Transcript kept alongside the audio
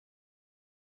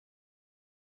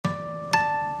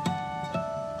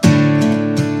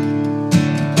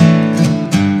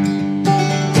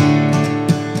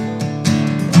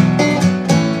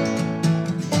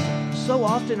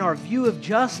often our view of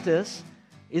justice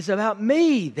is about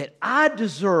me, that I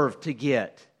deserve to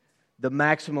get the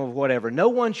maximum of whatever. No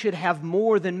one should have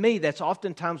more than me. That's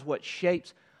oftentimes what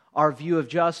shapes our view of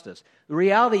justice. The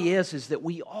reality is that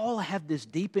we all have this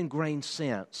deep ingrained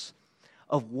sense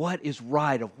of what is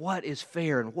right, of what is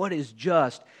fair, and what is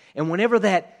just. And whenever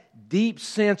that deep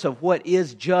sense of what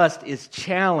is just is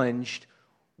challenged,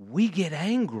 we get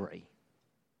angry.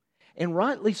 And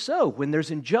rightly so. When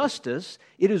there's injustice,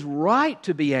 it is right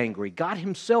to be angry. God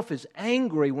Himself is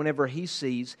angry whenever He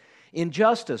sees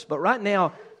injustice. But right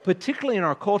now, particularly in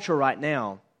our culture right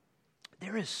now,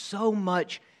 there is so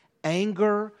much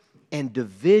anger and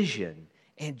division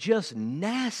and just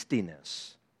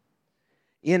nastiness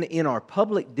in our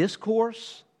public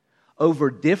discourse over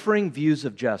differing views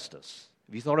of justice.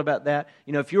 Have you thought about that?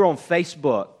 You know, if you're on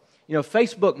Facebook,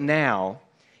 Facebook now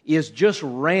is just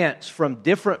rants from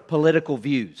different political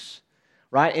views,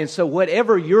 right? And so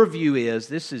whatever your view is,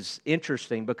 this is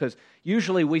interesting because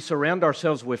usually we surround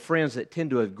ourselves with friends that tend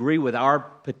to agree with our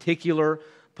particular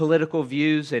political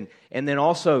views, and then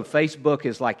also Facebook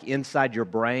is like inside your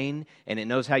brain, and it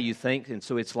knows how you think, and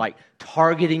so it's like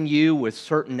targeting you with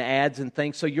certain ads and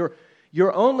things. So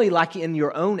you're only like in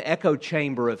your own echo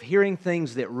chamber of hearing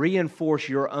things that reinforce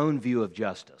your own view of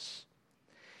justice.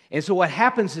 And so what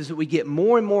happens is that we get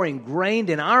more and more ingrained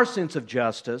in our sense of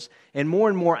justice and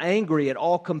more angry at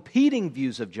all competing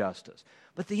views of justice.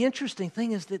 But the interesting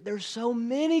thing is that there's so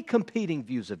many competing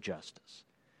views of justice.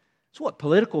 It's what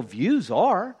political views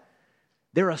are.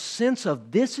 They're a sense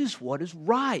of this is what is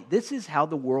right. This is how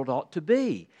the world ought to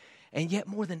be. And yet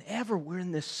more than ever, we're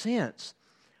in this sense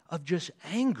of just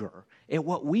anger at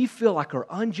what we feel like are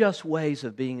unjust ways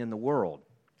of being in the world.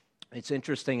 It's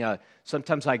interesting.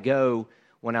 Sometimes I go,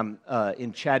 when I'm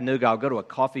in Chattanooga, I'll go to a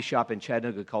coffee shop in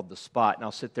Chattanooga called The Spot, and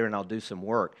I'll sit there and I'll do some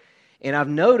work. And I've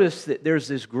noticed that there's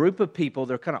this group of people,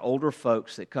 they're kind of older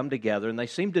folks that come together, and they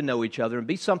seem to know each other and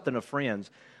be something of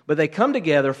friends. But they come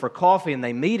together for coffee and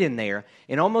they meet in there,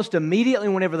 and almost immediately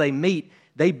whenever they meet,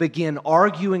 they begin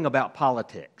arguing about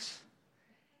politics.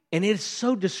 And it's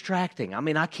so distracting. I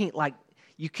mean,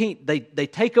 they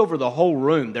take over the whole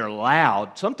room. They're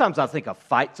loud. Sometimes I think a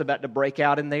fight's about to break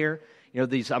out in there. I'm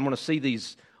going to see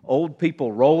these old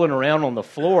people rolling around on the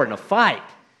floor in a fight.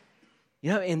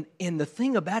 And the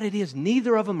thing about it is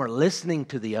neither of them are listening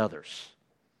to the others.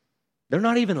 They're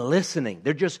not even listening.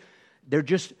 They're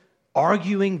just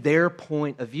arguing their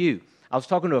point of view. I was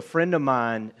talking to a friend of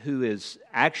mine who is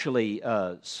actually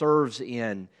serves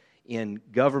in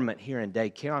government here in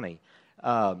Dade County.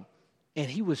 And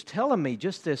he was telling me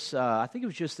just this, I think it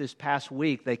was just this past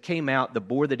week, they came out, the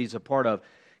board that he's a part of,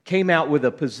 came out with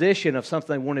a position of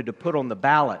something they wanted to put on the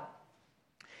ballot.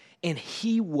 And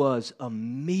he was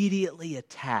immediately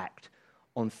attacked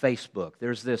on Facebook.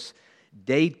 There's this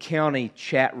Dade County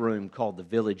chat room called the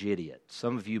Village Idiot.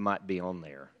 Some of you might be on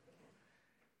there.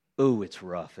 Ooh, it's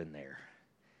rough in there.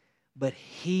 But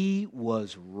he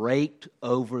was raked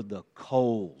over the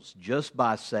coals just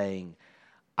by saying,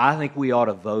 I think we ought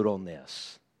to vote on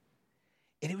this.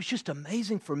 And it was just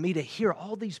amazing for me to hear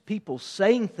all these people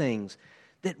saying things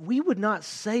that we would not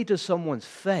say to someone's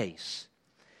face,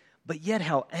 but yet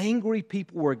how angry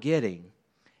people were getting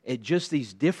at just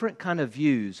these different kind of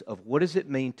views of what does it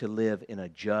mean to live in a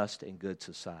just and good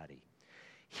society.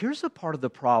 Here's a part of the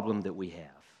problem that we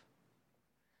have.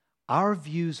 Our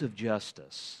views of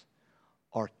justice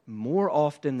are more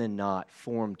often than not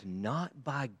formed not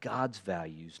by God's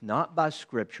values, not by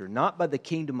Scripture, not by the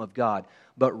kingdom of God,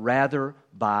 but rather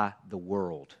by the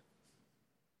world.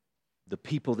 The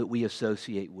people that we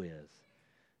associate with,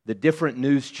 the different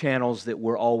news channels that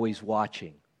we're always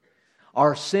watching.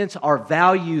 Our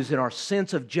values and our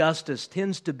sense of justice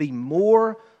tends to be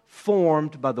more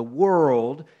formed by the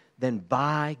world than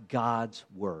by God's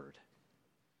Word.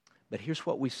 But here's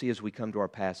what we see as we come to our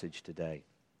passage today.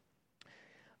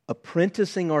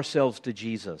 Apprenticing ourselves to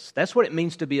Jesus. That's what it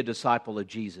means to be a disciple of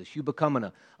Jesus. You become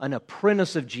an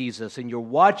apprentice of Jesus, and you're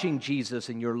watching Jesus,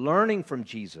 and you're learning from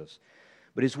Jesus.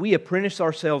 But as we apprentice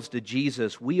ourselves to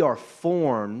Jesus, we are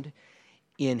formed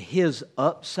in His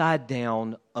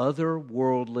upside-down,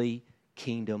 otherworldly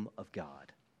kingdom of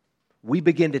God. We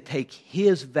begin to take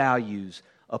His values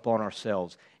upon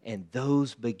ourselves, and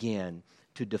those begin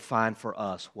to define for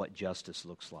us what justice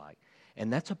looks like.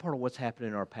 And that's a part of what's happening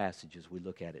in our passage as we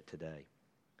look at it today.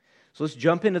 So let's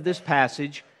jump into this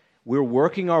passage. We're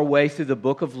working our way through the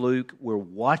book of Luke. We're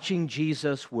watching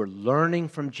Jesus. We're learning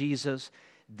from Jesus.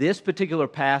 This particular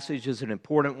passage is an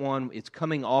important one. It's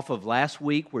coming off of last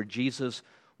week where Jesus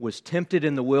was tempted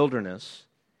in the wilderness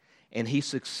and He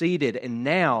succeeded. And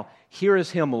now here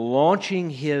is Him launching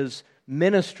His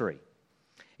ministry.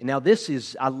 And now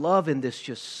I love in this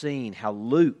just scene how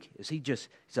Luke, he's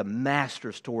a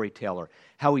master storyteller,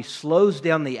 how he slows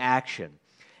down the action,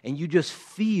 and you just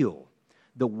feel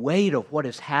the weight of what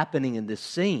is happening in this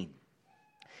scene.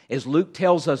 As Luke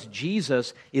tells us,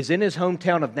 Jesus is in his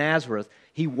hometown of Nazareth.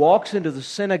 He walks into the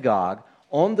synagogue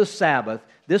on the Sabbath.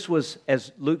 This was,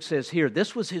 as Luke says here,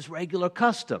 this was his regular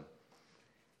custom.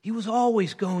 He was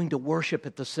always going to worship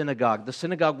at the synagogue. The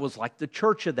synagogue was like the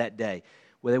church of that day,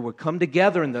 where they would come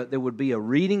together and there would be a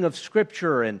reading of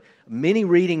Scripture and many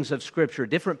readings of Scripture.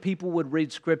 Different people would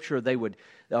read Scripture.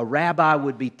 A rabbi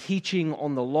would be teaching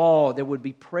on the law. There would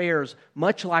be prayers,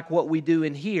 much like what we do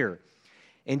in here.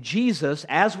 And Jesus,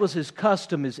 as was his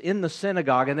custom, is in the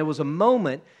synagogue. And there was a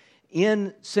moment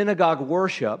in synagogue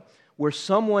worship where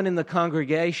someone in the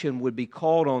congregation would be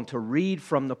called on to read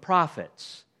from the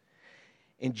prophets.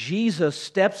 And Jesus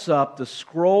steps up, the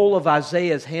scroll of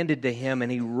Isaiah is handed to him,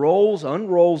 and he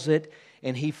unrolls it,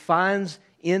 and he finds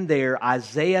in there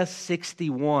Isaiah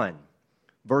 61,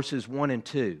 verses 1 and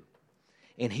 2.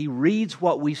 And he reads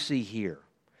what we see here.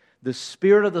 The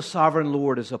Spirit of the Sovereign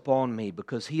Lord is upon me,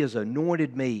 because he has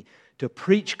anointed me to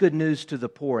preach good news to the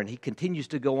poor. And he continues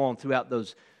to go on throughout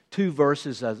those 2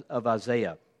 verses of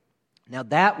Isaiah. Now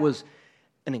that was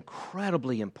an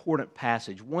incredibly important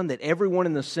passage, one that everyone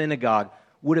in the synagogue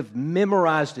would have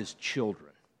memorized as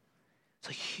children. It's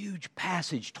a huge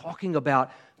passage talking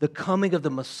about the coming of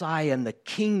the Messiah and the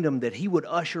kingdom that he would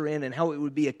usher in, and how it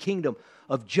would be a kingdom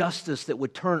of justice that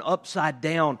would turn upside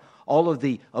down all of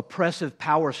the oppressive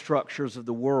power structures of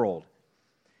the world.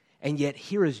 And yet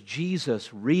here is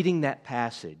Jesus reading that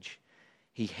passage.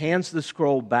 He hands the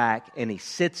scroll back and he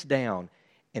sits down,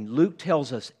 and Luke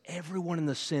tells us everyone in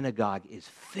the synagogue is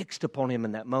fixed upon him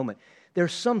in that moment.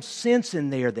 There's some sense in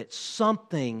there that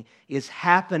something is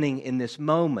happening in this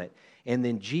moment. And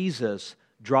then Jesus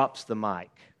drops the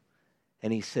mic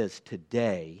and he says,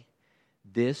 "Today,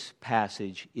 this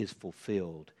passage is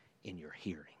fulfilled in your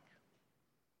hearing."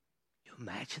 You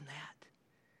imagine that?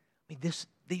 I mean,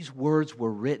 these words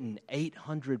were written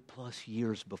 800 plus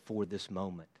years before this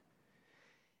moment.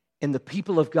 And the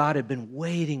people of God had been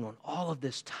waiting on all of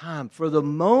this time for the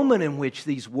moment in which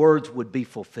these words would be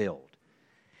fulfilled.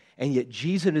 And yet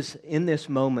Jesus in this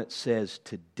moment says,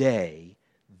 "Today,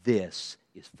 this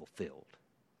is fulfilled.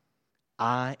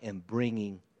 I am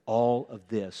bringing all of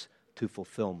this to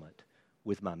fulfillment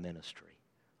with my ministry."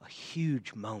 A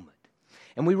huge moment.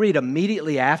 And we read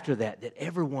immediately after that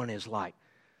everyone is like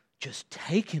just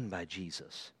taken by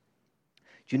Jesus.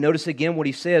 Do you notice again what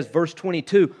he says? Verse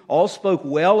 22, all spoke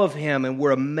well of him and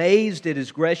were amazed at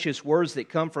his gracious words that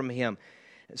come from him.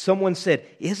 Someone said,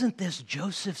 "Isn't this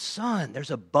Joseph's son?"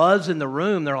 There's a buzz in the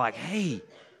room. They're like, "Hey,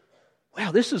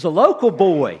 wow, this is a local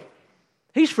boy.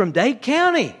 He's from Dade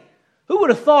County. Who would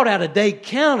have thought out of Dade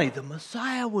County the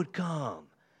Messiah would come?"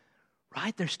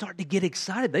 Right? They're starting to get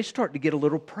excited. They start to get a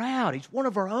little proud. He's one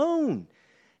of our own.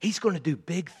 He's going to do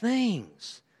big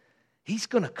things. He's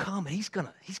going to come. He's going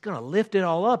to lift it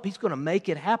all up. He's going to make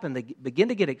it happen. They begin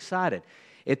to get excited.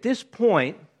 At this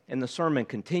point, and the sermon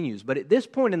continues, but at this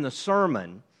point in the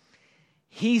sermon,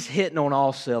 he's hitting on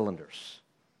all cylinders.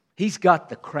 He's got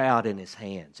the crowd in his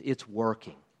hands. It's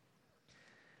working.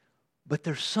 But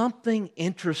there's something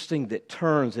interesting that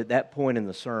turns at that point in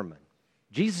the sermon.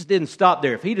 Jesus didn't stop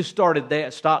there. If he'd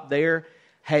have stopped there,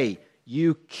 hey,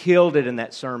 you killed it in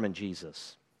that sermon,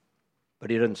 Jesus. But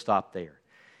he didn't stop there.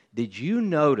 Did you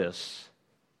notice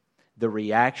the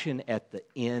reaction at the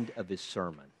end of his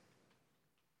sermon?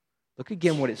 Look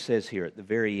again what it says here at the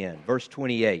very end. Verse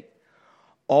 28.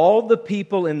 All the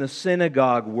people in the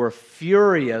synagogue were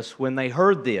furious when they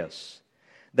heard this.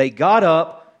 They got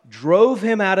up, drove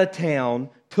him out of town,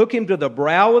 took him to the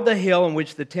brow of the hill in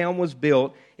which the town was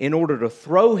built in order to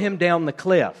throw him down the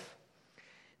cliff.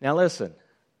 Now listen,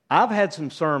 I've had some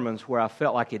sermons where I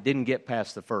felt like it didn't get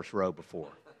past the first row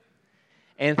before.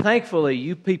 And thankfully,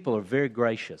 you people are very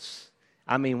gracious.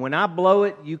 I mean, when I blow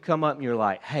it, you come up and you're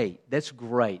like, "Hey, that's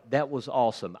great. That was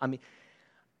awesome." I mean,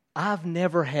 I've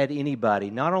never had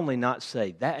anybody not only not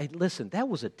say, "Hey, listen, that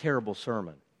was a terrible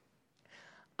sermon."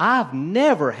 I've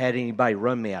never had anybody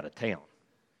run me out of town.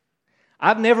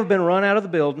 I've never been run out of the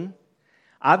building.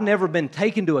 I've never been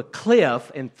taken to a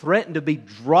cliff and threatened to be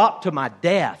dropped to my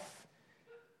death.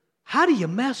 How do you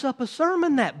mess up a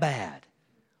sermon that bad?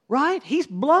 Right? He's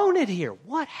blown it here.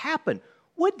 What happened?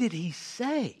 What did he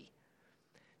say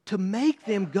to make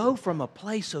them go from a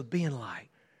place of being like,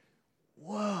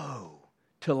 "Whoa,"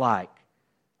 to like,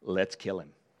 "Let's kill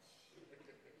him"?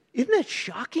 Isn't that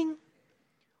shocking?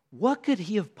 What could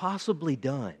he have possibly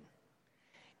done?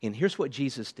 And here's what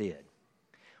Jesus did.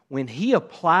 When he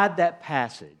applied that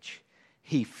passage,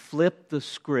 He flipped the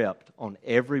script on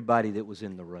everybody that was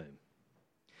in the room.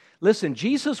 Listen,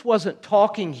 Jesus wasn't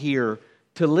talking here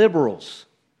to liberals.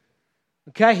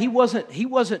 Okay? He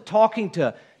wasn't talking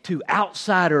to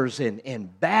outsiders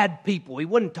and bad people. He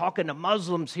wasn't talking to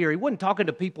Muslims here. He wasn't talking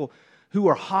to people who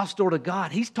are hostile to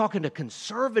God. He's talking to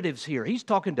conservatives here. He's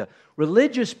talking to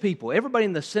religious people. Everybody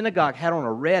in the synagogue had on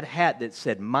a red hat that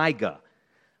said MAGA,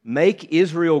 Make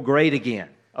Israel Great Again.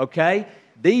 Okay?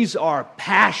 These are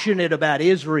passionate about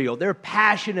Israel. They're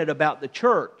passionate about the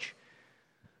church.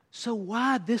 So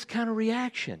why this kind of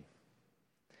reaction?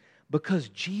 Because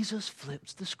Jesus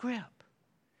flips the script.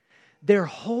 Their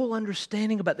whole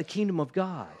understanding about the kingdom of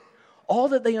God, all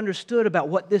that they understood about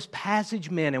what this passage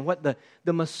meant and what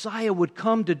the Messiah would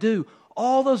come to do,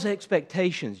 all those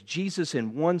expectations, Jesus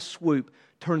in one swoop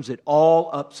turns it all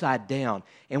upside down.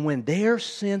 And when their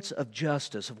sense of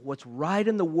justice, of what's right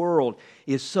in the world,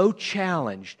 is so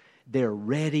challenged, they're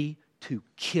ready to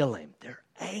kill him. They're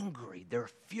angry. They're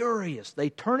furious.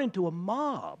 They turn into a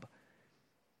mob.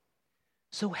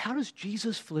 So how does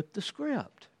Jesus flip the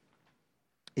script?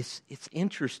 It's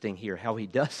interesting here how he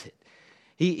does it.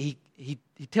 He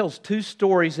tells two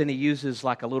stories and he uses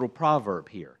like a little proverb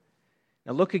here.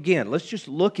 Now look again. Let's just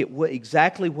look at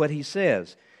exactly what he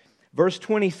says. Verse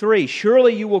 23,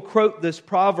 surely you will quote this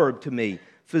proverb to me,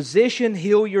 physician,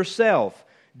 heal yourself.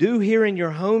 Do here in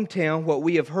your hometown what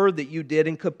we have heard that you did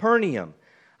in Capernaum.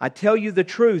 I tell you the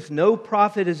truth, no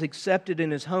prophet is accepted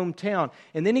in his hometown.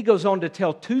 And then he goes on to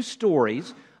tell two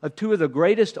stories of two of the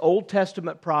greatest Old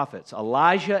Testament prophets,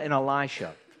 Elijah and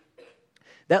Elisha.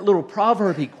 That little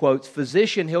proverb he quotes,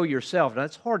 physician, heal yourself. Now,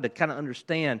 that's hard to kind of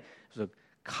understand. It's a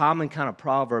common kind of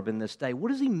proverb in this day. What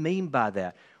does he mean by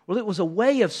that? Well, it was a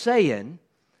way of saying,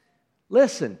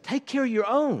 listen, take care of your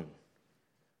own.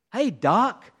 Hey,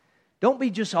 doc, don't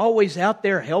be just always out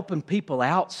there helping people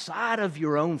outside of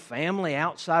your own family,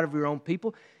 outside of your own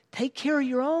people. Take care of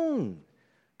your own.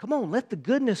 Come on, let the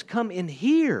goodness come in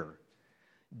here.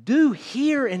 Do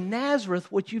here in Nazareth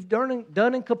what you've done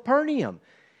in Capernaum.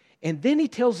 And then he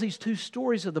tells these two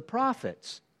stories of the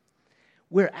prophets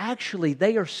where actually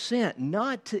they are sent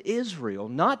not to Israel,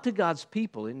 not to God's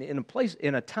people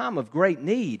in a time of great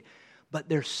need, but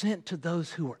they're sent to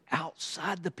those who are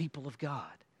outside the people of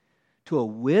God, to a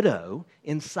widow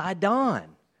in Sidon.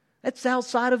 That's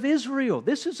outside of Israel.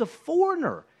 This is a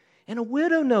foreigner and a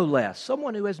widow no less,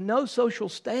 someone who has no social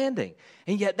standing.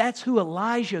 And yet that's who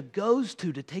Elijah goes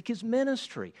to take his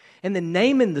ministry. And then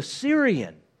Naaman the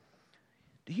Syrian.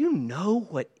 Do you know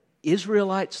what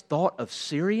Israelites thought of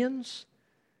Syrians?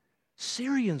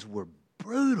 Syrians were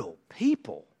brutal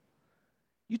people.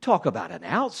 You talk about an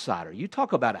outsider. You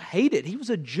talk about a hated. He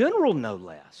was a general no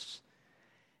less.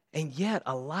 And yet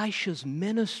Elisha's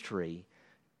ministry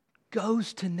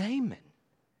goes to Naaman.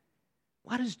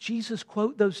 Why does Jesus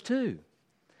quote those two?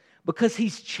 Because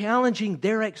he's challenging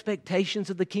their expectations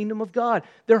of the kingdom of God.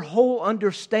 Their whole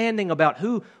understanding about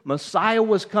who Messiah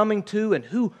was coming to and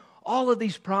who all of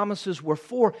these promises were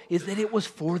for is that it was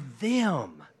for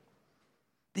them.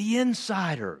 The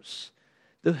insiders,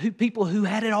 the people who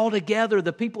had it all together,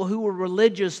 the people who were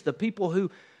religious, the people who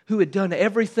had done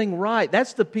everything right.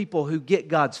 That's the people who get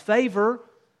God's favor,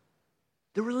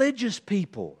 the religious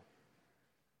people.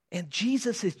 And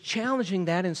Jesus is challenging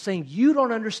that and saying, you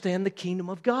don't understand the kingdom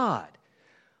of God.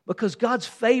 Because God's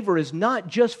favor is not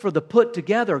just for the put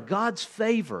together. God's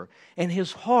favor and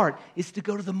His heart is to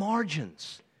go to the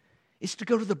margins. It's to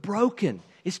go to the broken.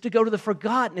 It's to go to the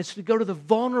forgotten. It's to go to the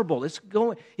vulnerable. It's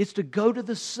to go to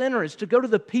the sinner. It's to go to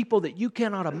the people that you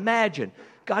cannot imagine.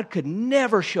 God could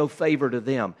never show favor to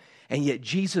them. And yet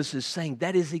Jesus is saying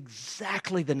that is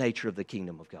exactly the nature of the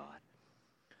kingdom of God.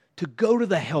 To go to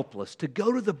the helpless, to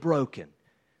go to the broken.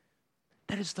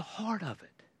 That is the heart of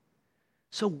it.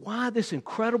 So why this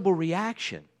incredible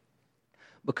reaction?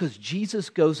 Because Jesus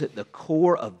goes at the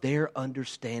core of their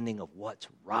understanding of what's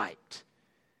right.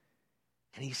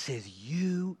 And He says,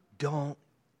 you don't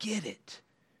get it.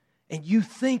 And you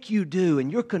think you do,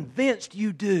 and you're convinced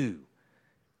you do.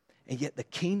 And yet the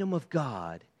kingdom of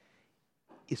God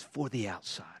is for the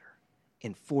outsider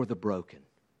and for the broken.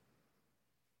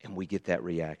 And we get that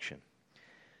reaction.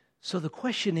 So the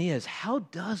question is, how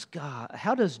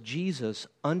does Jesus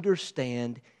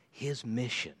understand His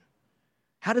mission?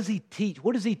 How does He teach?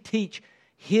 What does He teach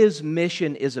His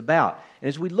mission is about? And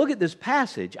as we look at this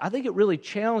passage, I think it really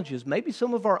challenges maybe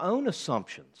some of our own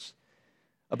assumptions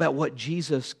about what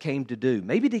Jesus came to do.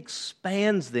 Maybe it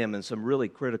expands them in some really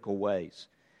critical ways.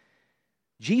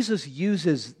 Jesus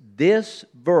uses this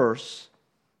verse,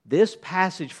 this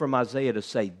passage from Isaiah to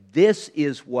say, this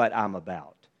is what I'm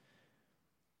about.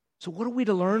 So what are we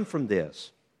to learn from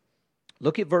this?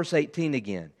 Look at verse 18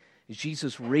 again. As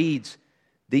Jesus reads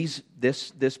this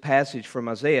passage from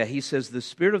Isaiah, he says, "The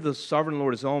Spirit of the Sovereign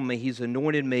Lord is on me. He's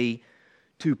anointed me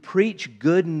to preach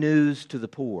good news to the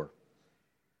poor."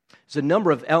 There's a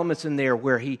number of elements in there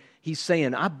where he's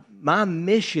saying, my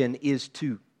mission is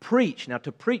to preach. Now,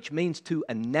 to preach means to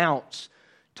announce,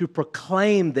 to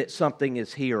proclaim that something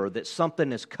is here, or that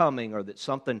something is coming, or that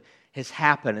something has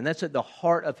happened. And that's at the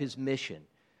heart of his mission.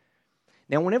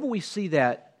 Now, whenever we see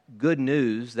that good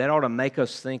news, that ought to make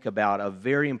us think about a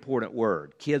very important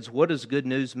word. Kids, what does good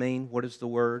news mean? What is the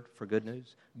word for good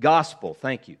news? Gospel,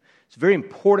 thank you. It's very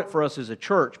important for us as a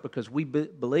church because we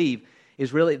believe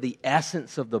is really the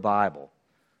essence of the Bible.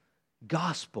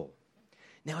 Gospel.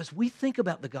 Now, as we think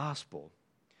about the gospel,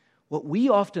 what we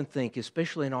often think,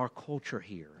 especially in our culture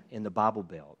here in the Bible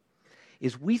Belt,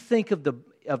 is we think of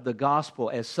the gospel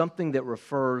as something that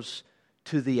refers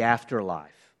to the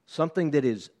afterlife. Something that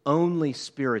is only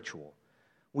spiritual.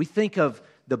 We think of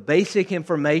the basic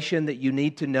information that you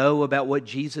need to know about what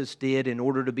Jesus did in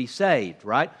order to be saved,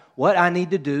 right? What I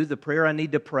need to do, the prayer I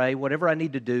need to pray, whatever I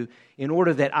need to do in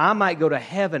order that I might go to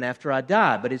heaven after I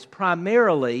die. But it's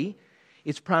primarily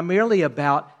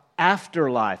about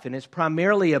afterlife, and it's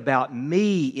primarily about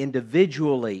me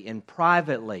individually and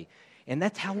privately. And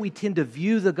that's how we tend to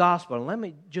view the gospel. And let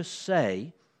me just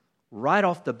say, right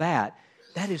off the bat,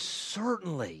 that is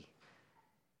certainly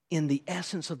in the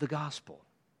essence of the gospel.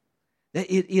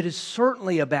 It is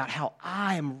certainly about how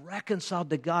I am reconciled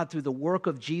to God through the work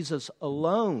of Jesus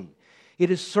alone.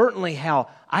 It is certainly how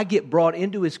I get brought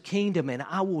into His kingdom and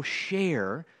I will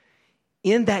share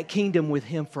in that kingdom with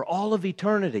Him for all of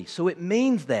eternity. So it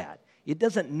means that. It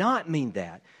doesn't not mean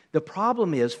that. The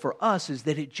problem is for us is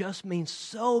that it just means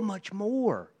so much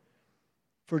more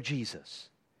for Jesus.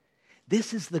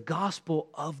 This is the gospel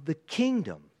of the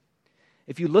kingdom.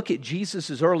 If you look at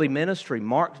Jesus' early ministry,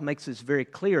 Mark makes this very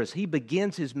clear. As he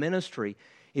begins his ministry,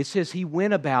 it says he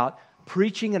went about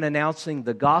preaching and announcing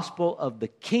the gospel of the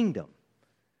kingdom.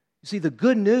 You see, the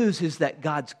good news is that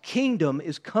God's kingdom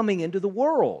is coming into the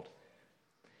world.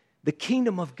 The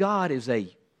kingdom of God is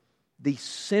the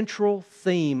central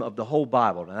theme of the whole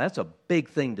Bible. Now, that's a big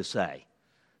thing to say.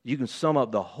 You can sum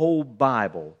up the whole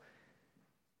Bible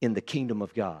in the kingdom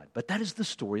of God. But that is the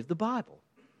story of the Bible,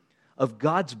 of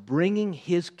God's bringing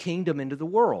His kingdom into the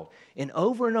world. And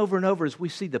over and over and over, as we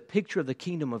see the picture of the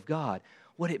kingdom of God,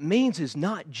 what it means is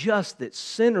not just that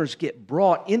sinners get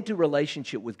brought into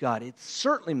relationship with God. It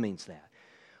certainly means that.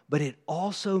 But it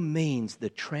also means the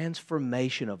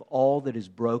transformation of all that is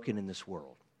broken in this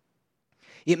world.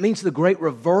 It means the great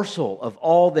reversal of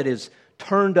all that is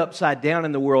turned upside down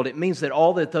in the world. It means that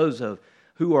all that those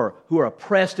who are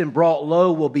oppressed and brought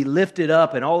low will be lifted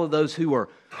up, and all of those who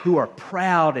are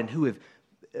proud and who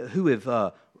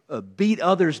have beat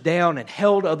others down and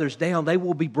held others down, they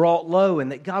will be brought low,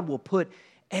 and that God will put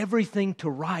everything to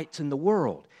rights in the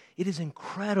world. It is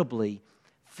incredibly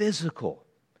physical.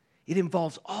 It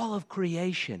involves all of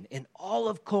creation and all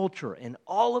of culture and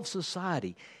all of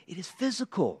society. It is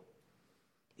physical.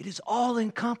 It is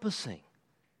all-encompassing.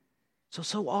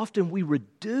 So often we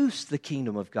reduce the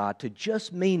kingdom of God to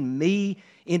just mean me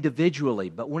individually.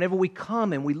 But whenever we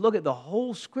come and we look at the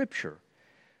whole Scripture,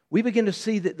 we begin to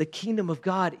see that the kingdom of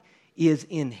God is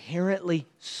inherently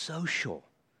social.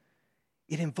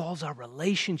 It involves our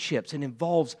relationships. It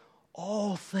involves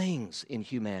all things in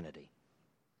humanity.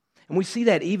 And we see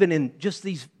that even in just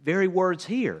these very words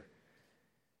here.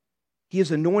 He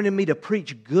has anointed me to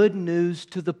preach good news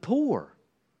to the poor.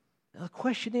 Now the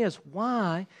question is,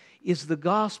 why is the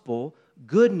gospel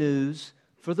good news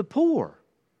for the poor?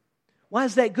 Why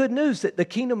is that good news that the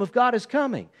kingdom of God is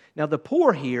coming? Now the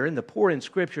poor here, and the poor in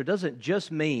Scripture, doesn't just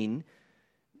mean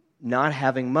not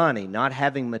having money, not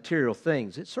having material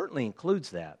things. It certainly includes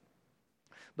that.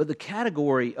 But the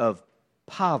category of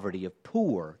poverty, of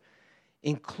poor,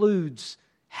 includes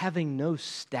having no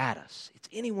status. It's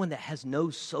anyone that has no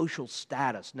social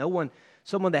status,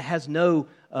 someone that has no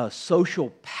social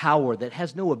power, that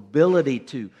has no ability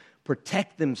to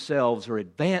protect themselves or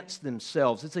advance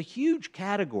themselves. It's a huge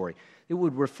category. It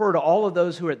would refer to all of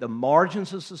those who are at the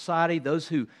margins of society, those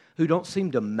who don't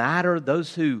seem to matter,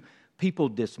 those who people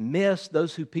dismiss,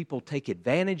 those who people take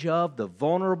advantage of, the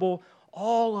vulnerable.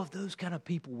 All of those kind of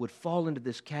people would fall into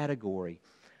this category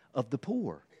of the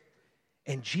poor.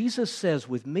 And Jesus says,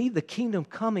 with me, the kingdom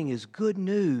coming is good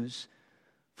news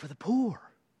for the poor,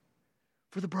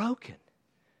 for the broken,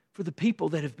 for the people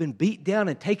that have been beat down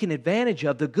and taken advantage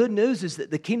of. The good news is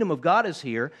that the kingdom of God is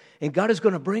here, and God is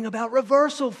going to bring about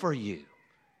reversal for you.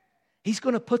 He's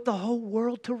going to put the whole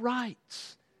world to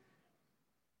rights.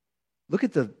 Look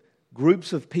at the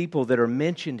groups of people that are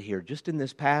mentioned here just in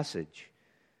this passage.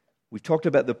 We've talked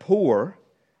about the poor,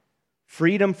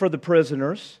 freedom for the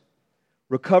prisoners,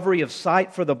 recovery of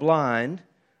sight for the blind,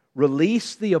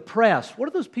 release the oppressed. What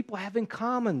do those people have in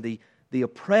common? The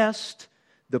oppressed,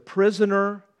 the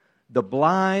prisoner, the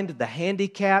blind, the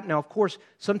handicapped. Now, of course,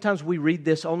 sometimes we read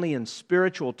this only in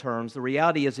spiritual terms. The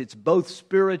reality is it's both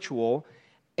spiritual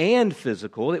and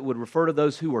physical. It would refer to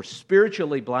those who are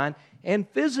spiritually blind and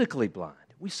physically blind.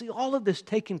 We see all of this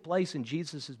taking place in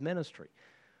Jesus' ministry.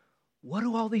 What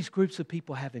do all these groups of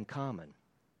people have in common?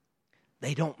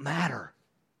 They don't matter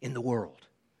in the world.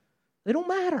 They don't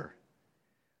matter.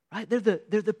 Right? They're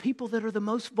the people that are the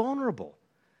most vulnerable.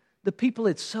 The people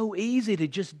it's so easy to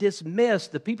just dismiss.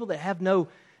 The people that have no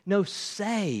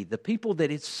say. The people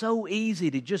that it's so easy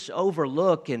to just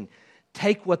overlook and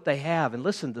take what they have. And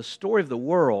listen, the story of the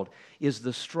world is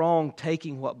the strong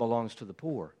taking what belongs to the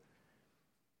poor.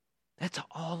 That's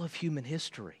all of human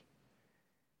history.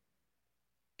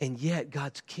 And yet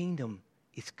God's kingdom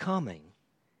is coming,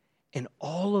 and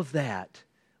all of that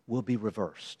will be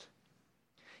reversed.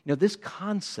 You know, this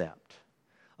concept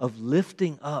of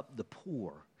lifting up the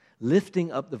poor,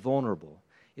 lifting up the vulnerable,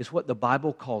 is what the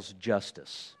Bible calls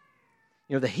justice.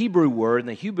 You know, the Hebrew word and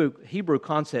the Hebrew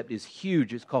concept is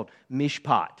huge. It's called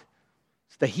mishpat.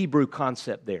 It's the Hebrew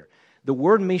concept there. The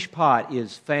word mishpat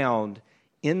is found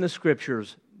in the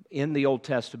Scriptures in the Old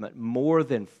Testament more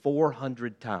than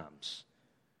 400 times.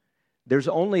 There's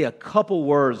only a couple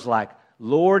words like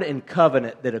Lord and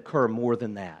covenant that occur more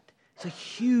than that. It's a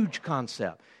huge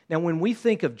concept. Now, when we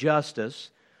think of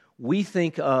justice, we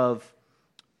think of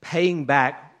paying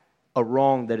back a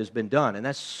wrong that has been done, and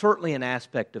that's certainly an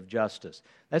aspect of justice.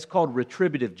 That's called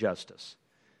retributive justice.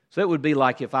 So it would be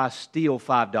like if I steal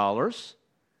 $5,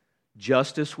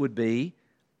 justice would be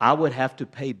I would have to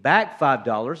pay back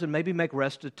 $5 and maybe make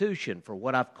restitution for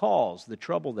what I've caused, the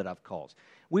trouble that I've caused.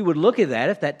 We would look at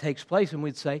that if that takes place and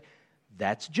we'd say,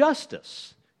 that's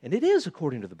justice. And it is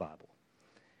according to the Bible.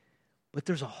 But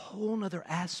there's a whole other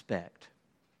aspect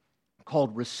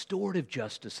called restorative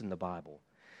justice in the Bible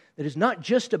that is not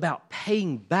just about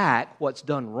paying back what's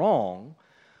done wrong,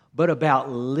 but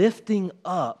about lifting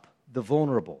up the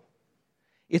vulnerable.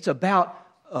 It's about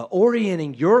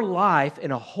orienting your life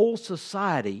and a whole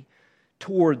society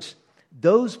towards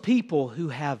those people who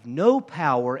have no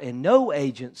power and no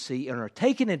agency and are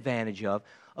taken advantage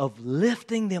of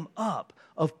lifting them up,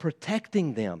 of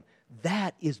protecting them.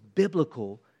 That is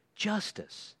biblical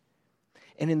justice.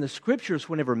 And in the Scriptures,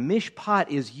 whenever mishpat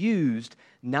is used,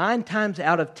 9 times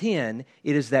out of 10,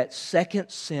 it is that second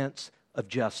sense of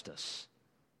justice.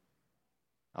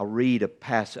 I'll read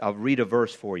a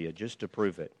verse for you just to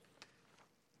prove it.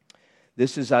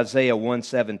 This is Isaiah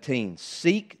 1:17.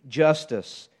 Seek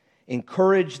justice,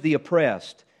 encourage the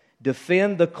oppressed,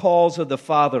 defend the cause of the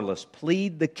fatherless,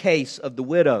 plead the case of the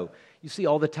widow. You see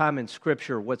all the time in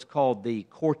Scripture what's called the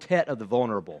quartet of the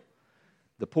vulnerable.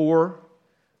 The poor,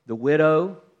 the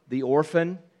widow, the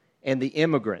orphan, and the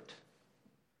immigrant.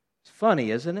 It's funny,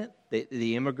 isn't it?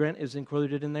 The immigrant is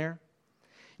included in there.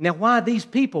 Now, why these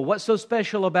people? What's so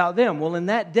special about them? Well, in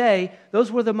that day,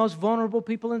 those were the most vulnerable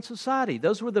people in society.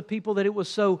 Those were the people that it was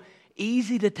so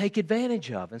easy to take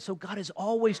advantage of. And so God is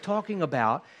always talking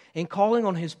about and calling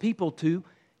on His people to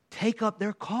take up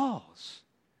their cause.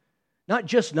 Not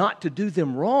just not to do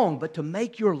them wrong, but to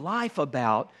make your life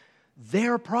about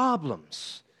their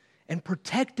problems and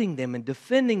protecting them and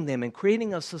defending them and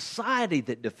creating a society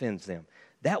that defends them.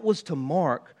 That was to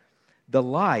mark the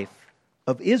life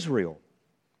of Israel.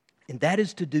 And that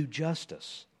is to do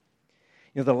justice.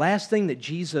 You know, the last thing that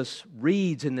Jesus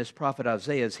reads in this prophet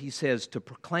Isaiah is he says to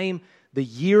proclaim the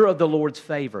year of the Lord's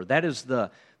favor. That is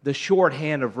the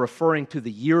shorthand of referring to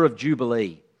the year of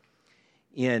Jubilee.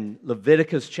 In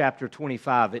Leviticus chapter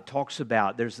 25, it talks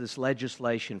about there's this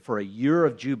legislation for a year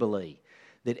of Jubilee,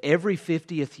 that every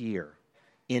 50th year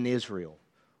in Israel,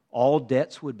 all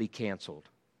debts would be canceled.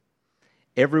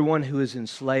 Everyone who is in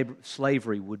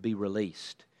slavery would be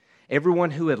released.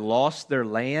 Everyone who had lost their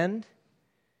land,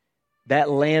 that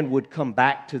land would come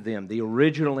back to them. The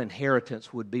original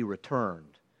inheritance would be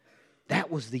returned.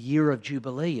 That was the year of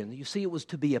Jubilee. And you see, it was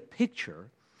to be a picture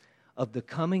of the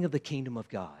coming of the kingdom of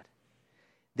God.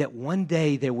 That one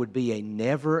day there would be a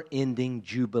never-ending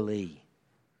Jubilee.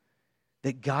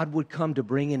 That God would come to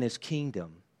bring in His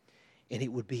kingdom, and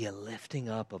it would be a lifting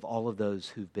up of all of those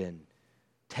who've been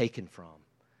taken from.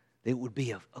 It would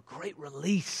be a great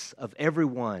release of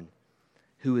everyone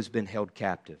who has been held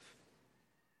captive.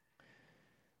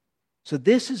 So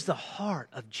this is the heart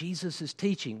of Jesus'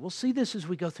 teaching. We'll see this as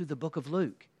we go through the book of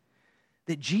Luke.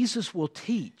 That Jesus will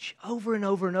teach over and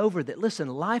over and over that, listen,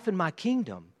 life in my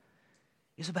kingdom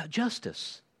is about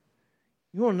justice.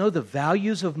 You want to know the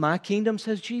values of my kingdom,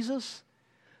 says Jesus?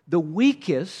 The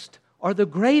weakest are the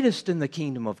greatest in the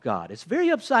kingdom of God. It's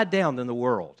very upside down in the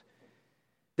world.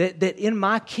 That in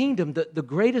my kingdom, the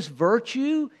greatest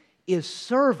virtue is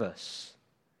service.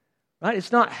 Right?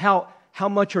 It's not how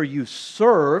much are you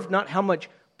served, not how much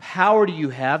power do you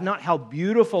have, not how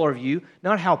beautiful are you,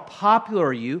 not how popular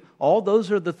are you. All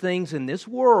those are the things in this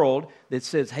world that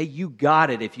says, hey, you got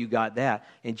it if you got that.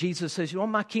 And Jesus says,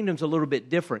 my kingdom's a little bit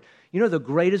different. The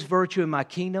greatest virtue in my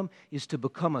kingdom is to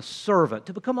become a servant,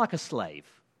 to become like a slave.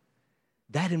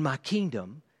 That in my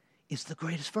kingdom is the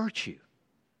greatest virtue,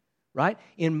 right?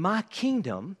 In my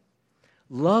kingdom,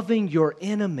 loving your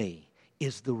enemy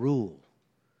is the rule.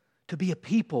 To be a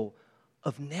people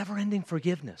of never-ending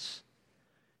forgiveness.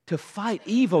 To fight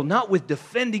evil, not with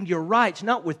defending your rights,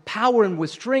 not with power and with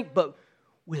strength, but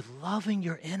with loving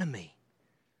your enemy.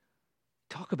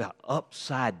 Talk about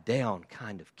upside down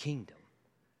kind of kingdom.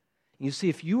 You see,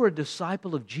 if you are a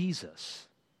disciple of Jesus,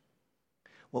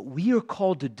 what we are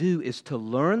called to do is to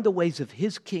learn the ways of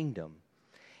His kingdom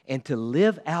and to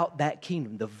live out that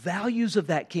kingdom, the values of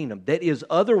that kingdom that is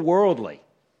otherworldly.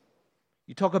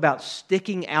 You talk about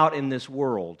sticking out in this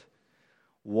world.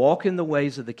 Walk in the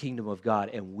ways of the kingdom of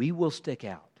God, and we will stick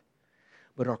out.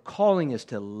 But our calling is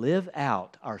to live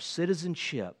out our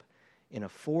citizenship in a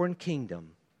foreign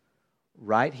kingdom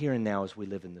right here and now as we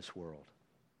live in this world.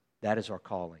 That is our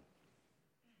calling.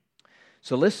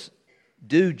 So let's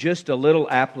do just a little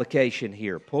application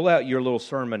here. Pull out your little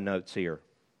sermon notes here,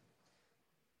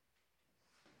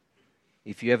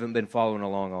 if you haven't been following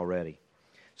along already.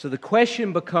 So the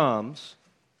question becomes,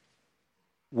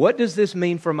 what does this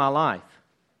mean for my life?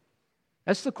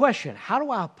 That's the question. How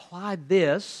do I apply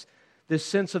this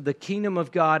sense of the kingdom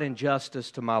of God and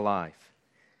justice to my life?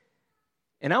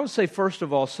 And I would say, first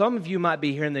of all, some of you might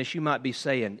be hearing this, you might be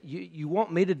saying, you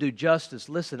want me to do justice.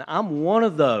 Listen, I'm one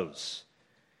of those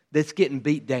that's getting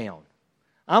beat down.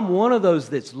 I'm one of those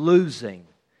that's losing.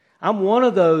 I'm one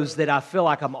of those that I feel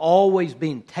like I'm always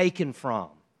being taken from.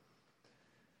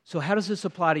 So how does this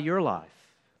apply to your life?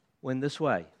 Well, in this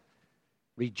way,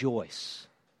 rejoice.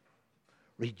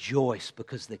 Rejoice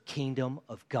because the kingdom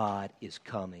of God is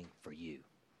coming for you.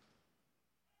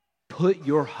 Put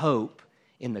your hope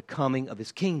in the coming of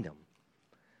His kingdom.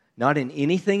 Not in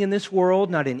anything in this world,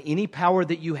 not in any power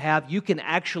that you have. You can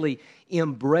actually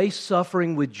embrace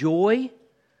suffering with joy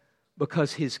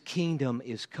because His kingdom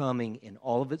is coming in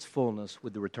all of its fullness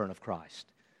with the return of Christ.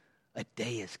 A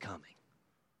day is coming.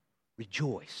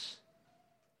 Rejoice.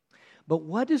 But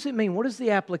what does it mean? What is the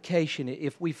application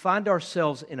if we find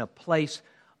ourselves in a place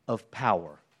of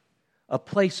power, a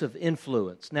place of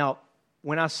influence? Now,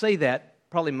 when I say that,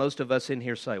 probably most of us in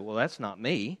here say, well, that's not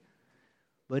me.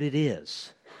 But it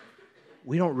is.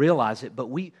 We don't realize it, but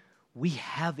we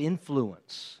have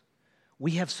influence.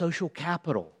 We have social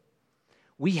capital.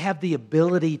 We have the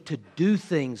ability to do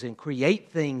things and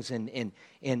create things and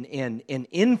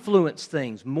influence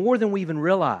things more than we even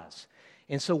realize.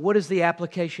 And so what is the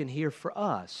application here for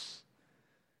us?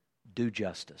 Do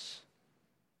justice.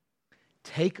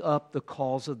 Take up the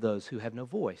cause of those who have no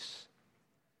voice.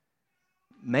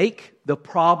 Make the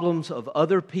problems of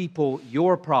other people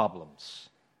your problems.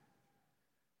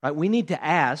 Right? We need to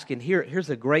ask, and here's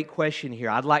a great question here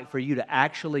I'd like for you to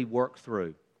actually work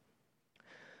through.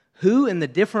 Who in the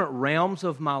different realms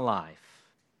of my life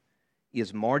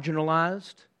is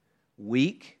marginalized,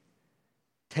 weak,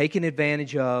 taken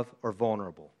advantage of, or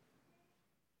vulnerable?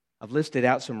 I've listed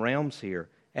out some realms here.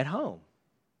 At home,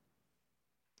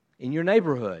 in your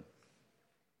neighborhood,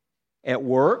 at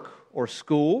work or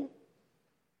school,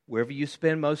 wherever you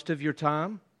spend most of your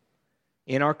time,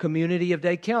 in our community of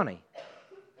Dade County.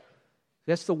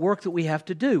 That's the work that we have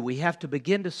to do. We have to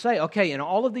begin to say, okay, in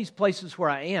all of these places where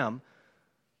I am,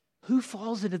 who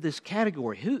falls into this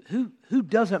category? Who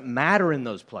doesn't matter in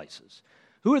those places?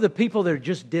 Who are the people that are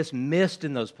just dismissed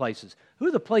in those places? Who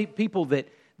are the people that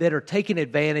are taken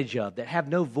advantage of, that have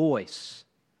no voice?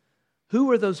 Who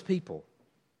are those people?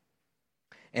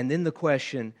 And then the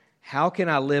question, how can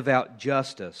I live out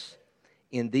justice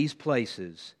in these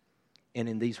places and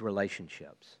in these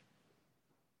relationships?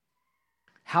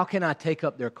 How can I take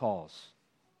up their cause?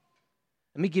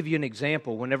 Let me give you an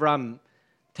example. Whenever I'm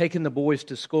taking the boys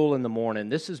to school in the morning,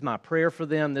 this is my prayer for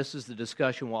them. This is the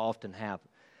discussion we'll often have.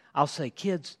 I'll say,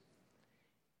 kids,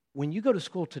 when you go to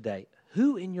school today,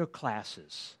 who in your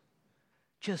classes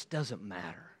just doesn't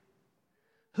matter?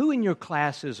 Who in your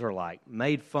classes are like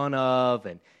made fun of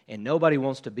and nobody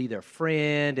wants to be their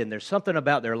friend and there's something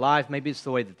about their life, maybe it's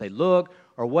the way that they look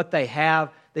or what they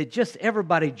have, that just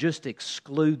everybody just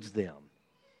excludes them?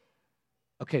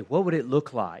 Okay, what would it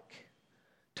look like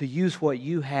to use what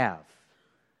you have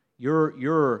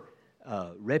your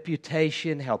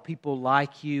reputation, how people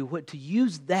like you, to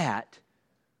use that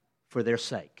for their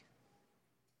sake.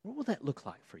 What will that look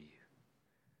like for you?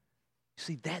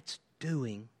 See, that's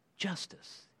doing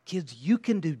justice. Kids, you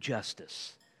can do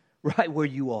justice right where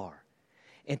you are.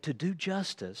 And to do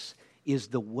justice is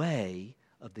the way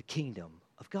of the kingdom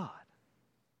of God.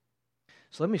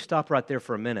 So let me stop right there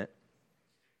for a minute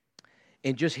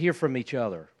and just hear from each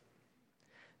other.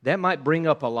 That might bring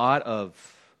up a lot of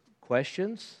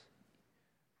questions.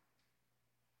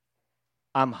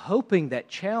 I'm hoping that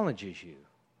challenges you,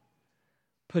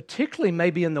 particularly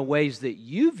maybe in the ways that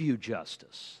you view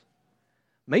justice.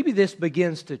 Maybe this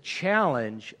begins to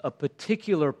challenge a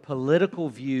particular political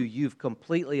view you've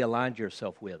completely aligned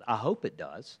yourself with. I hope it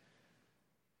does.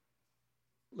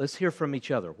 Let's hear from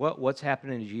each other. What's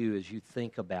happening to you as you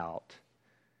think about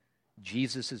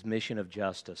Jesus' mission of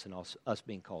justice and us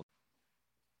being called?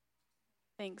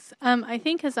 Thanks. I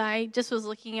think as I just was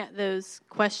looking at those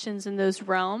questions in those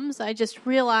realms, I just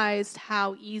realized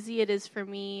how easy it is for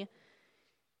me,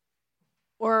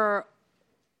 or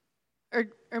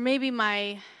maybe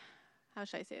how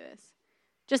should I say this?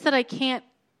 Just that I can't,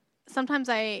 sometimes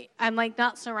I'm like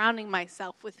not surrounding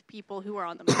myself with people who are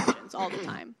on the margins all the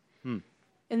time.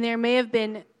 And there may have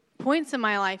been points in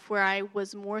my life where I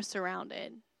was more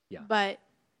surrounded. Yeah. But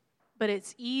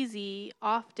it's easier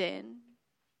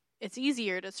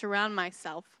to surround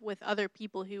myself with other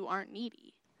people who aren't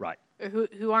needy. Right. Or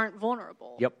who aren't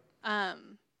vulnerable. Yep.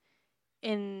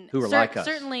 Who are like us.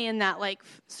 Certainly in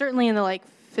the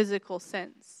physical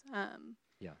sense.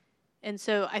 Yeah. And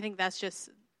so I think that's just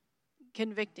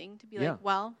convicting to be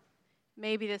well,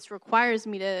 maybe this requires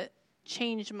me to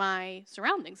change my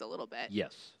surroundings a little bit.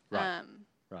 Yes. Right.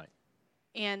 Right.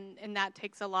 And that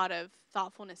takes a lot of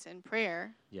thoughtfulness and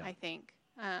prayer, I think.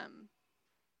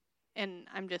 And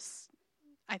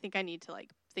I think I need to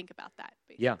think about that,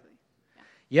 basically.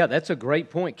 Yeah, that's a great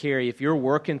point, Carrie. If you're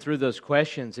working through those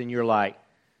questions and you're like,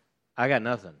 I got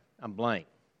nothing, I'm blank,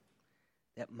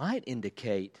 that might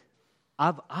indicate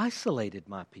I've isolated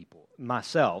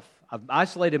myself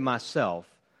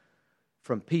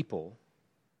from people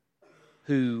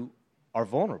who are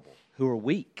vulnerable, who are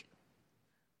weak.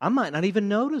 I might not even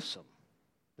notice them.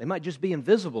 They might just be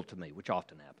invisible to me, which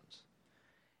often happens.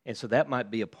 And so that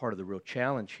might be a part of the real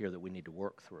challenge here that we need to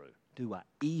work through. Do I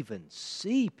even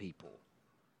see people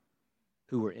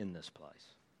who are in this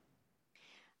place?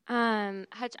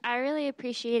 Hutch, I really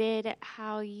appreciated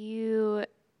how you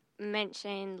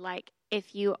mentioned,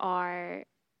 if you are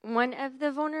one of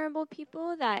the vulnerable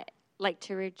people that like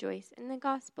to rejoice in the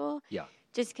gospel. Yeah.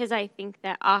 Just because I think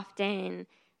that often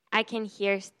I can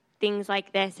hear things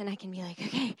like this and I can be like,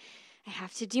 okay, I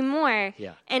have to do more.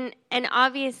 Yeah. And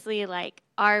obviously,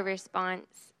 our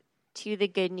response to the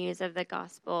good news of the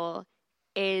gospel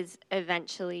is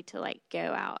eventually to go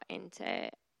out and to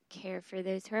care for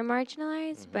those who are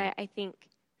marginalized. Mm-hmm. But I think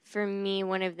for me,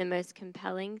 one of the most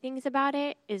compelling things about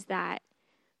it is that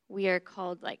we are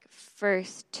called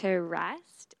first to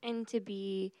rest and to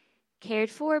be cared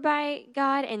for by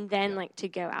God, and then to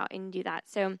go out and do that.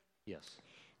 So yes,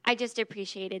 I just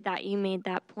appreciated that you made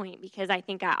that point, because I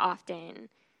think I often,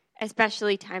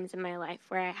 especially times in my life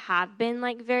where I have been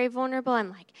very vulnerable,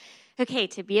 I'm like, okay,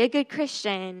 to be a good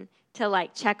Christian, to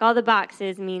check all the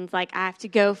boxes means I have to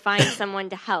go find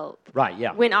someone to help. Right,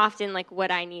 yeah. When often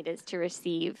what I need is to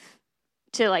receive.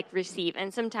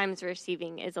 And sometimes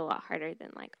receiving is a lot harder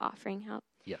than offering help.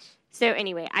 Yes. So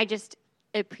anyway, I just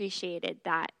appreciated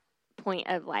that point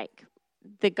of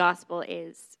the gospel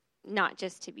is not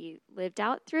just to be lived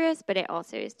out through us, but it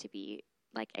also is to be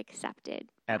accepted.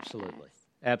 Absolutely.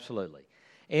 Absolutely.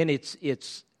 And it's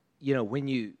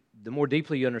when the more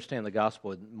deeply you understand the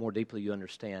gospel, the more deeply you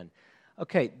understand,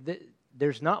 okay,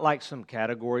 there's not some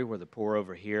category where the poor are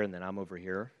over here and then I'm over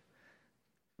here.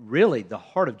 Really, the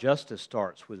heart of justice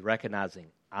starts with recognizing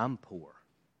I'm poor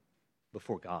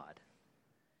before God.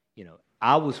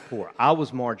 I was poor, I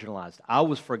was marginalized, I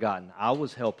was forgotten, I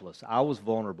was helpless, I was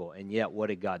vulnerable, and yet what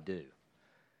did God do?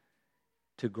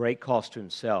 To great cost to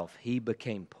himself, he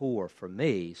became poor for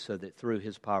me so that through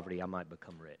his poverty I might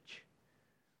become rich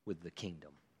with the kingdom.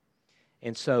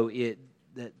 And so the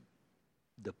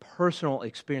personal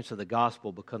experience of the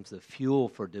gospel becomes the fuel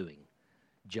for doing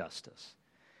justice.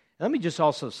 Let me just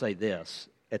also say this,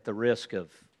 at the risk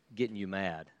of getting you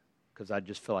mad, because I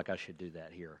just feel like I should do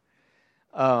that here.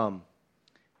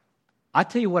 I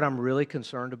tell you what I'm really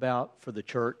concerned about for the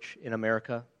church in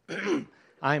America.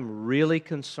 I'm really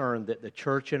concerned that the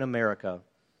church in America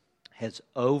has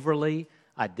overly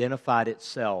identified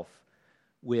itself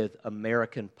with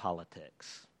American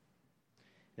politics.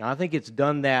 Now, I think it's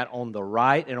done that on the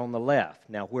right and on the left.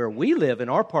 Now, where we live in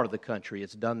our part of the country,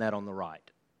 it's done that on the right.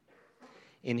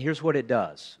 And here's what it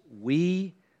does.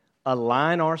 We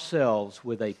align ourselves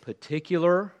with a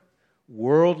particular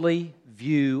worldly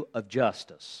view of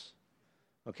justice.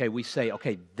 Okay, we say,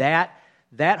 okay, that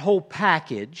whole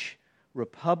package,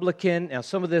 Republican, now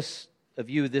some of this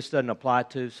doesn't apply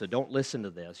to, so don't listen to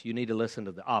this. You need to listen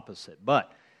to the opposite.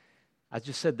 But I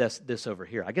just said this over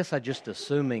here. I guess I'm just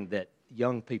assuming that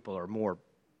young people are more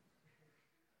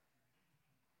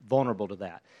vulnerable to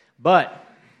that. But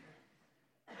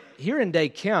here in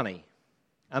Dade County,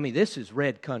 I mean, this is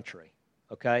red country,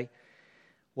 okay?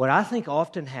 What I think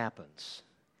often happens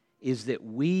is that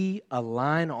we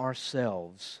align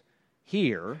ourselves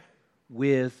here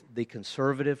with the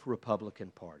conservative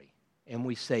Republican Party, and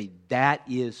we say that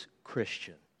is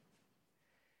Christian.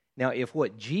 Now, if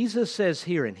what Jesus says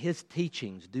here in His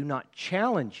teachings do not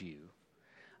challenge you,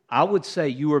 I would say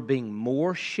you are being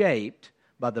more shaped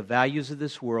by the values of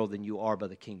this world than you are by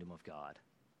the kingdom of God.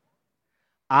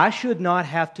 I should not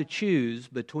have to choose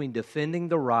between defending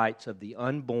the rights of the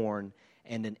unborn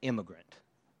and an immigrant.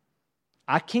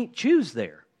 I can't choose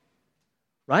there,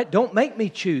 right? Don't make me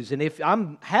choose. And if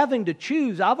I'm having to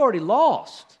choose, I've already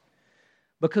lost.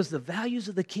 Because the values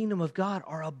of the kingdom of God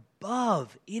are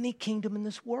above any kingdom in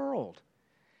this world.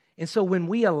 And so when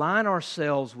we align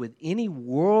ourselves with any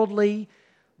worldly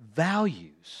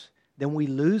values, then we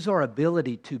lose our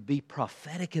ability to be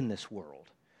prophetic in this world.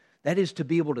 That is, to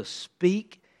be able to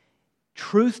speak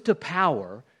truth to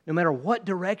power, no matter what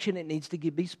direction it needs to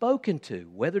be spoken to,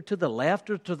 whether to the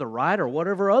left or to the right or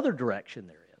whatever other direction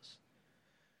there is.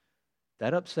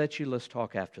 That upsets you? Let's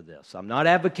talk after this. I'm not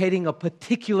advocating a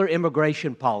particular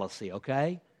immigration policy,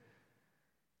 okay?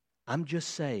 I'm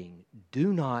just saying,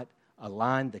 do not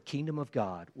align the kingdom of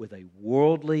God with a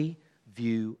worldly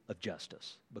view of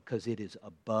justice, because it is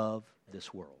above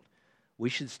this world. We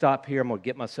should stop here. I'm going to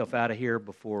get myself out of here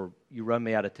before you run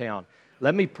me out of town.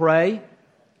 Let me pray.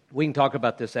 We can talk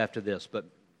about this after this, but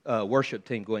worship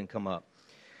team, go ahead and come up.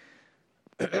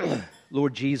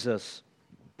 Lord Jesus,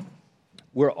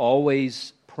 we're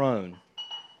always prone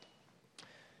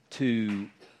to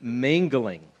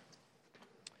mingling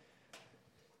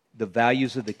the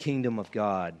values of the kingdom of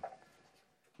God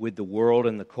with the world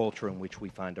and the culture in which we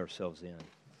find ourselves in.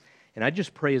 And I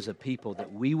just pray as a people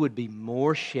that we would be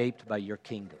more shaped by your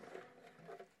kingdom,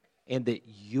 and that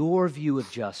your view of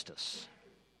justice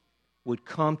would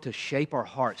come to shape our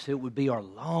hearts. It would be our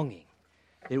longing.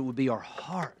 It would be our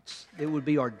hearts. It would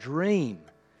be our dream.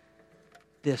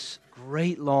 This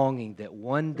great longing that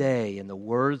one day, in the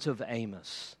words of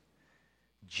Amos,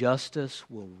 justice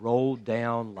will roll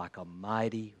down like a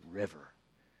mighty river.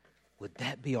 Would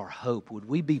that be our hope? Would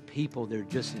we be people that are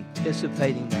just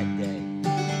anticipating that day?